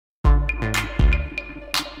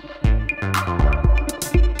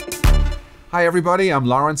Hi everybody, I'm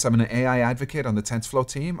Laurence. I'm an AI advocate on the TensorFlow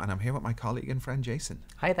team, and I'm here with my colleague and friend Jason.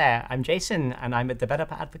 Hi there, I'm Jason, and I'm a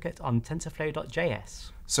developer advocate on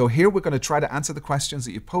TensorFlow.js. So here we're going to try to answer the questions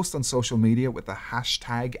that you post on social media with the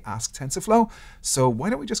hashtag AskTensorFlow. So why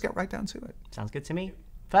don't we just get right down to it? Sounds good to me.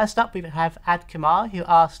 First up, we have Ad Kumar, who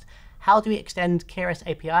asked, how do we extend Keras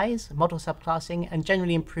APIs, model subclassing, and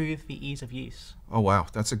generally improve the ease of use? Oh wow,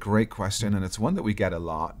 that's a great question, and it's one that we get a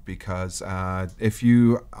lot because if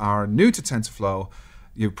you are new to TensorFlow,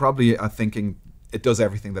 you probably are thinking it does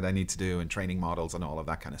everything that I need to do in training models and all of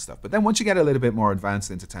that kind of stuff. But then once you get a little bit more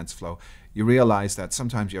advanced into TensorFlow, you realize that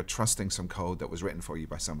sometimes you're trusting some code that was written for you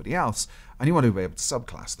by somebody else, and you want to be able to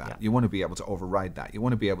subclass that. Yeah. You want to be able to override that. You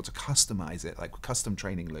want to be able to customize it, like custom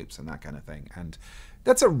training loops and that kind of thing. And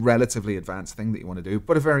that's a relatively advanced thing that you want to do,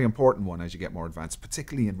 but a very important one as you get more advanced,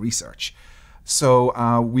 particularly in research.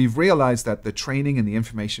 So we've realized that the training and the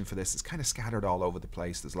information for this is kind of scattered all over the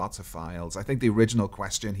place. There's lots of files. I think the original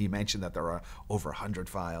question, he mentioned that there are over 100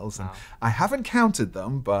 files. Wow. And I haven't counted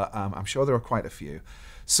them, but I'm sure there are quite a few.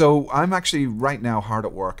 So I'm actually right now hard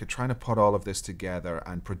at work at trying to put all of this together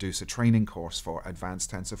and produce a training course for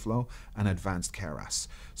advanced TensorFlow and advanced Keras.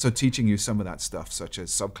 So teaching you some of that stuff, such as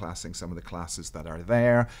subclassing some of the classes that are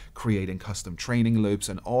there, creating custom training loops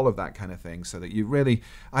and all of that kind of thing, so that you really,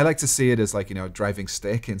 I like to see it as like, you know, driving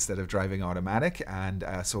stick instead of driving automatic. And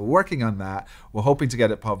so we're working on that. We're hoping to get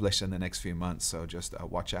it published in the next few months. So just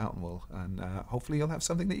watch out, and hopefully you'll have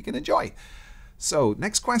something that you can enjoy. So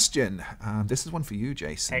next question. This is one for you,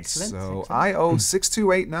 Jason. Excellent. So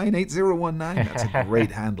IO62898019, that's a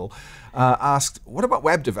great handle, asked, what about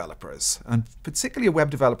web developers? And particularly web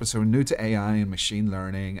developers who are new to AI and machine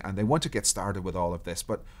learning, and they want to get started with all of this,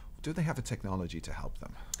 but do they have the technology to help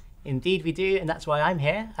them? Indeed we do, and that's why I'm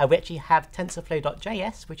here. We actually have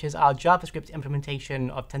TensorFlow.js, which is our JavaScript implementation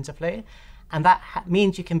of TensorFlow. And that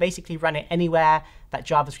means you can basically run it anywhere that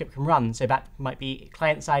JavaScript can run. So that might be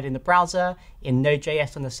client-side in the browser, in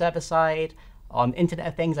Node.js on the server side, on Internet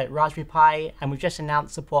of Things like Raspberry Pi, and we've just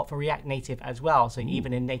announced support for React Native as well, so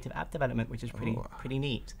even in native app development, which is pretty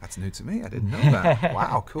neat. That's new to me. I didn't know that.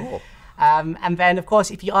 Wow, cool. And then, of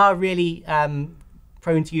course, if you are really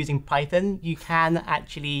prone to using Python, you can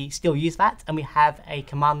actually still use that. And we have a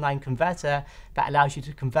command line converter that allows you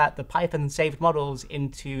to convert the Python saved models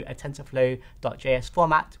into a TensorFlow.js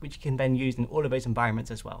format, which you can then use in all of those environments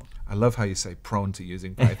as well. I love how you say prone to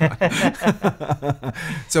using Python.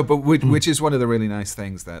 So, but which is one of the really nice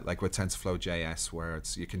things that, like with TensorFlow.js, where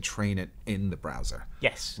it's you can train it in the browser.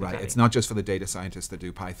 Yes, right. Exactly. It's not just for the data scientists that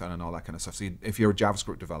do Python and all that kind of stuff. So if you're a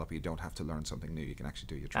JavaScript developer, you don't have to learn something new. You can actually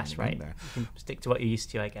do your training in there. You can stick to what you're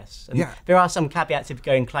used to, I guess. And there are some caveats if you're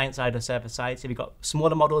going client-side or server-side. So if you've got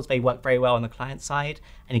smaller models, they work very well on the client side,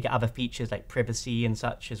 and you get other features like privacy and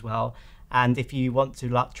such as well. And if you want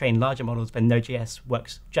to train larger models, then Node.js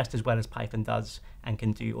works just as well as Python does and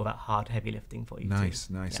can do all that hard, heavy lifting for you. Nice.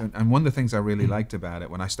 Yeah. And one of the things I really liked about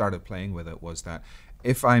it when I started playing with it was that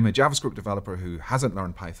if I'm a JavaScript developer who hasn't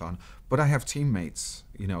learned Python, but I have teammates,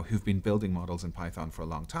 you know, who've been building models in Python for a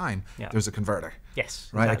long time, there's a converter. Yes.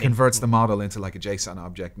 Right. Exactly. It converts the model into like a JSON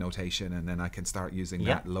object notation, and then I can start using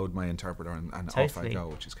that, load my interpreter, and off I go,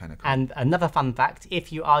 which is kind of cool. And another fun fact,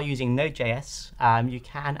 if you are using Node.js, you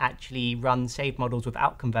can actually run saved models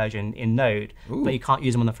without conversion in Node, but you can't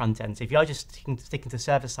use them on the front end. So if you're just sticking to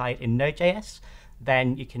server side in Node.js,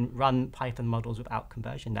 then you can run Python models without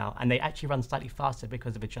conversion now. And they actually run slightly faster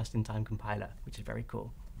because of a just-in-time compiler, which is very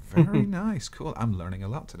cool. Very nice. Cool. I'm learning a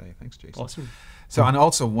lot today. Thanks, Jason. Awesome. So, and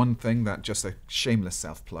also one thing that, just a shameless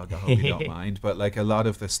self-plug, I hope you don't mind, but like a lot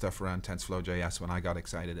of this stuff around TensorFlow.js, when I got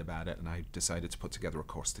excited about it and I decided to put together a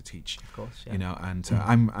course to teach, of course, you know, and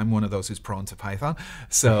I'm one of those who's prone to Python.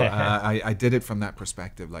 So I did it from that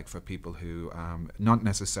perspective, like for people who, not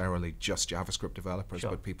necessarily just JavaScript developers,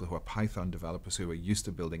 but people who are Python developers who are used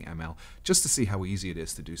to building ML, just to see how easy it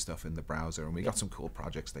is to do stuff in the browser. And we got some cool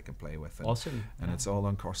projects they can play with. And, awesome. And it's all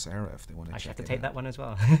on Coursera if they want to check it out. I should have to take that one as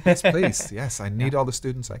well. Yes, please. Yes, I need all the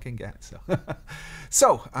students I can get.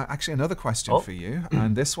 So, actually another question for you,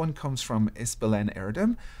 and this one comes from Isbelen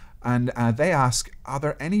Erdem, and they ask, are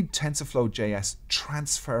there any TensorFlow.js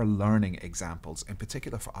transfer learning examples, in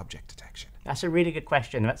particular for object detection? That's a really good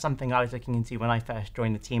question. That's something I was looking into when I first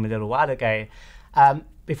joined the team a little while ago.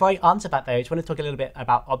 Before I answer that though, I just want to talk a little bit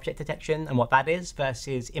about object detection and what that is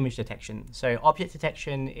versus image detection. So object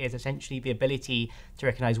detection is essentially the ability to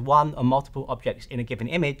recognize one or multiple objects in a given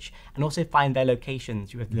image and also find their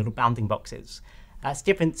locations with little bounding boxes. That's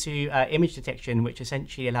different to image detection, which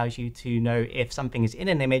essentially allows you to know if something is in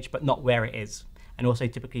an image but not where it is, and also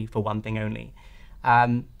typically for one thing only.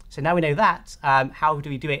 So now we know that, how do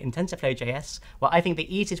we do it in TensorFlow.js? Well, I think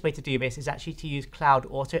the easiest way to do this is actually to use Cloud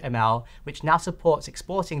AutoML, which now supports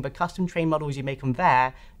exporting the custom trained models you make on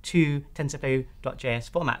there to TensorFlow.js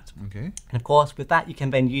format. Okay. And of course, with that, you can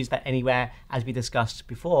then use that anywhere, as we discussed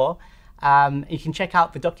before. You can check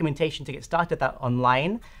out the documentation to get started that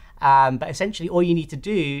online. But essentially, all you need to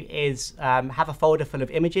do is have a folder full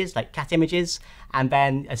of images, like cat images, and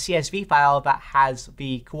then a CSV file that has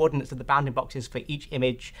the coordinates of the bounding boxes for each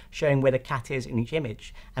image, showing where the cat is in each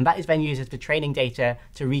image. And that is then used as the training data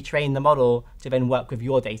to retrain the model to then work with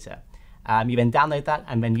your data. You then download that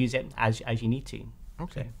and then use it as you need to.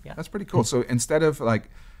 Okay, so, yeah. That's pretty cool. So instead of like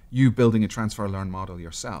you building a transfer learn model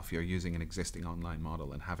yourself, you're using an existing online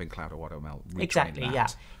model and having Cloud AutoML retrain Exactly,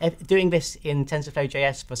 that. yeah. Doing this in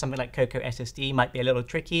TensorFlow.js for something like Cocoa SSD might be a little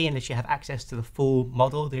tricky unless you have access to the full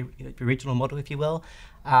model, the original model, if you will.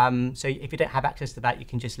 So if you don't have access to that, you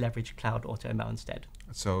can just leverage Cloud AutoML instead.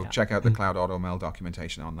 So check out the Cloud AutoML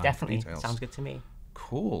documentation on that. Definitely, for details. sounds good to me.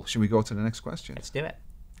 Cool. Should we go to the next question? Let's do it.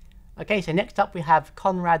 Okay, so next up we have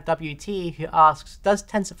Conrad WT, who asks, does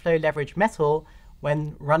TensorFlow leverage Metal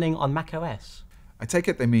when running on macOS? I take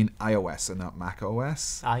it they mean iOS and not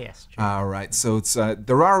macOS. Ah, yes, true. All right. So it's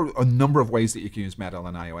there are a number of ways that you can use Metal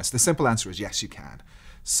on iOS. The simple answer is yes, you can.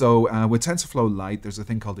 So with TensorFlow Lite, there's a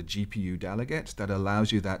thing called a GPU delegate that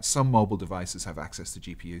allows you that some mobile devices have access to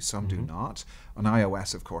GPU, some do not. On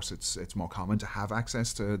iOS, of course, it's more common to have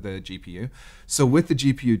access to the GPU. So with the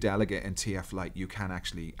GPU delegate in TF Lite, you can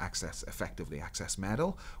actually effectively access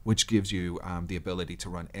Metal, which gives you the ability to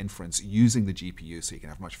run inference using the GPU, so you can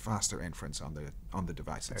have much faster inference on the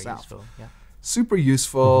device Very itself. useful, yeah. Super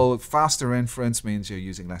useful. Faster inference means you're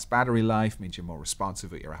using less battery life, means you're more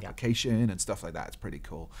responsive at your application and stuff like that. It's pretty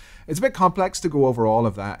cool. It's a bit complex to go over all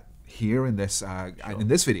of that here in this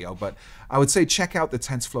video, but I would say check out the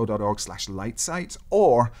tensorflow.org/lite site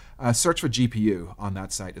or search for GPU on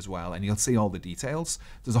that site as well, and you'll see all the details.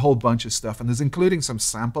 There's a whole bunch of stuff, and there's including some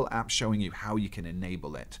sample apps showing you how you can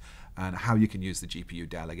enable it and how you can use the GPU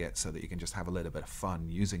delegate so that you can just have a little bit of fun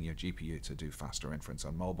using your GPU to do faster inference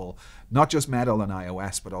on mobile. Not just Metal on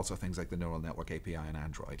iOS, but also things like the Neural Network API on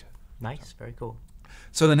Android. Nice, very cool.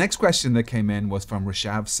 So the next question that came in was from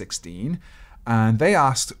Rishav16, and they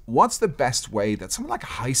asked, what's the best way that someone like a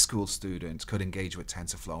high school student could engage with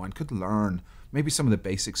TensorFlow and could learn maybe some of the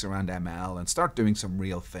basics around ML and start doing some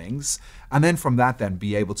real things, and then from that then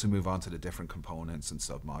be able to move on to the different components and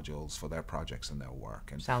submodules for their projects and their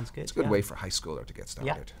work. And sounds good. It's a good way for a high schooler to get started.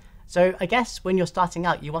 Yeah. So I guess when you're starting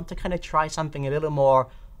out, you want to kind of try something a little more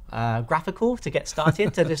graphical to get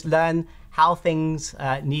started, to just learn how things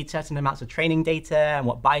need certain amounts of training data and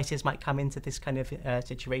what biases might come into this kind of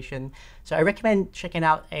situation. So I recommend checking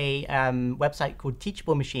out a website called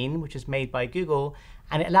Teachable Machine, which is made by Google,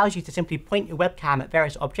 and it allows you to simply point your webcam at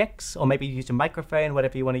various objects, or maybe use a microphone,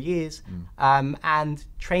 whatever you want to use, and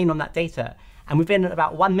train on that data. And within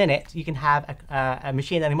about 1 minute, you can have a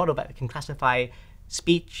machine learning model that can classify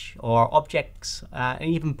speech or objects and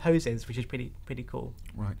even poses, which is pretty cool.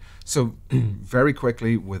 Right. So very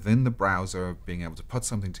quickly within the browser, being able to put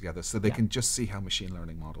something together so they can just see how machine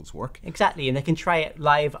learning models work. Exactly, and they can try it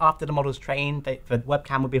live after the model's trained. The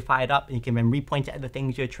webcam will be fired up, and you can then repoint it at the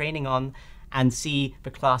things you're training on and see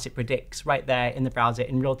the class it predicts right there in the browser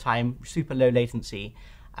in real time, super low latency.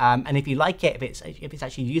 And if you like it, if it's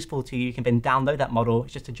actually useful to you, you can then download that model.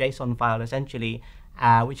 It's just a JSON file essentially,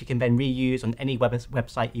 which you can then reuse on any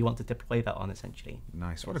website you want to deploy that on essentially.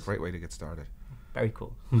 Nice. What a great way to get started. Very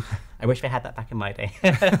cool. I wish they had that back in my day.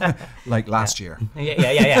 Like last year.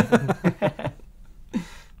 Yeah.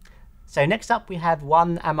 So next up we have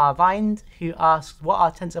one Amar Vind, who asks, what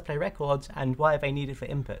are TensorFlow records and why are they needed for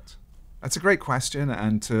input? That's a great question,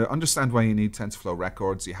 and to understand why you need TensorFlow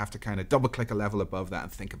records, you have to kind of double-click a level above that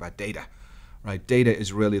and think about data. Right? Data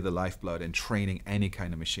is really the lifeblood in training any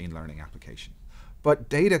kind of machine learning application. But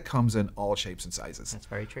data comes in all shapes and sizes. That's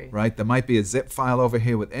very true. Right? There might be a zip file over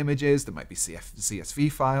here with images. There might be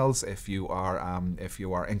CSV files if you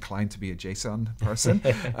are inclined to be a JSON person.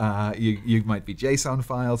 You might be JSON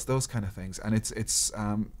files, those kind of things. And it's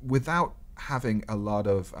without having a lot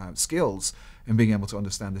of skills in being able to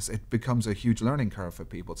understand this, it becomes a huge learning curve for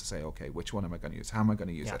people to say, okay, which one am I going to use? How am I going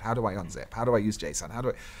to use it? How do I unzip? How do I use JSON? How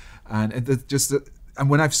do I? And And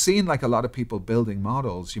when I've seen like a lot of people building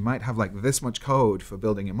models, you might have like this much code for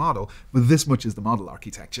building a model, but this much is the model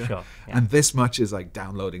architecture. Sure, yeah. And this much is like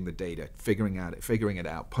downloading the data, figuring it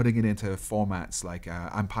out, putting it into formats like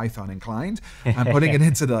I'm Python inclined, and putting it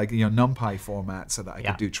into the like NumPy format so that I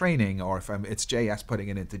can do training, or if it's JS, putting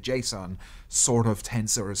it into JSON sort of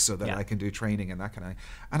tensors so that I can do training and that kind of thing.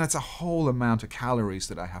 And it's a whole amount of calories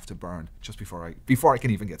that I have to burn just before I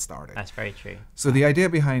can even get started. That's very true. So the idea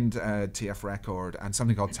behind TF Record and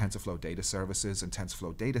something called TensorFlow data services and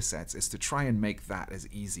TensorFlow data sets is to try and make that as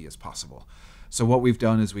easy as possible. So what we've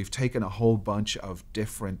done is we've taken a whole bunch of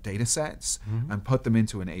different data sets and put them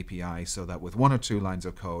into an API so that with 1 or 2 lines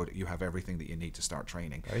of code, you have everything that you need to start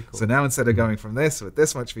training. Very cool. So now instead of going from this with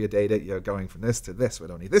this much for your data, you're going from this to this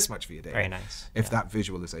with only this much for your data. Very nice. If that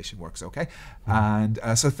visualization works okay. And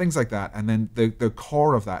so things like that. And then the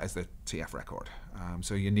core of that is the TF record.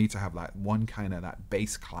 So you need to have that one kind of that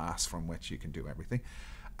base class from which you can do everything.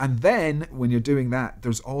 And then when you're doing that,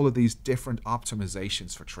 there's all of these different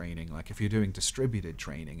optimizations for training. Like if you're doing distributed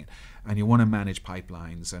training and you want to manage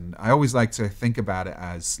pipelines. And I always like to think about it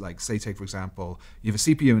as like, say, take for example, you have a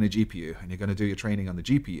CPU and a GPU and you're going to do your training on the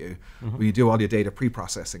GPU. Well, you do all your data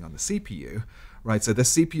pre-processing on the CPU. Right, so the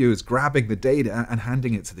CPU is grabbing the data and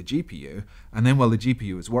handing it to the GPU, and then while the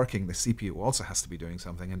GPU is working, the CPU also has to be doing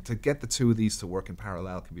something, and to get the two of these to work in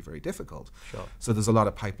parallel can be very difficult. Sure. So there's a lot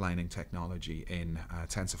of pipelining technology in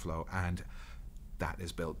TensorFlow, and that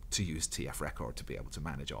is built to use TF Record to be able to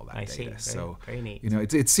manage all that data. So very neat.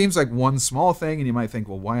 It seems like one small thing, and you might think,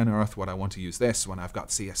 well, why on earth would I want to use this when I've got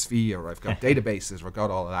CSV or I've got databases or I've got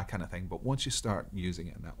all of that kind of thing? But once you start using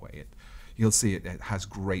it in that way, you'll see it has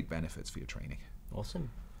great benefits for your training. Awesome.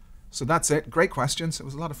 So that's it. Great questions. It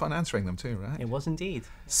was a lot of fun answering them too, right? It was indeed.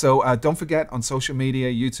 So don't forget, on social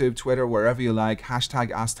media, YouTube, Twitter, wherever you like,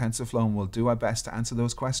 #AskTensorFlow, and we'll do our best to answer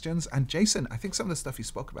those questions. And Jason, I think some of the stuff you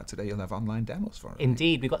spoke about today, you'll have online demos for.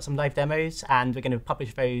 Indeed. We've got some live demos, and we're going to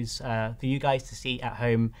publish those for you guys to see at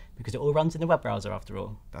home, because it all runs in the web browser after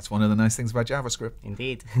all. That's one of the nice things about JavaScript.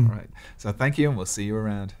 Indeed. All right. So thank you, and we'll see you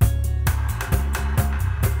around.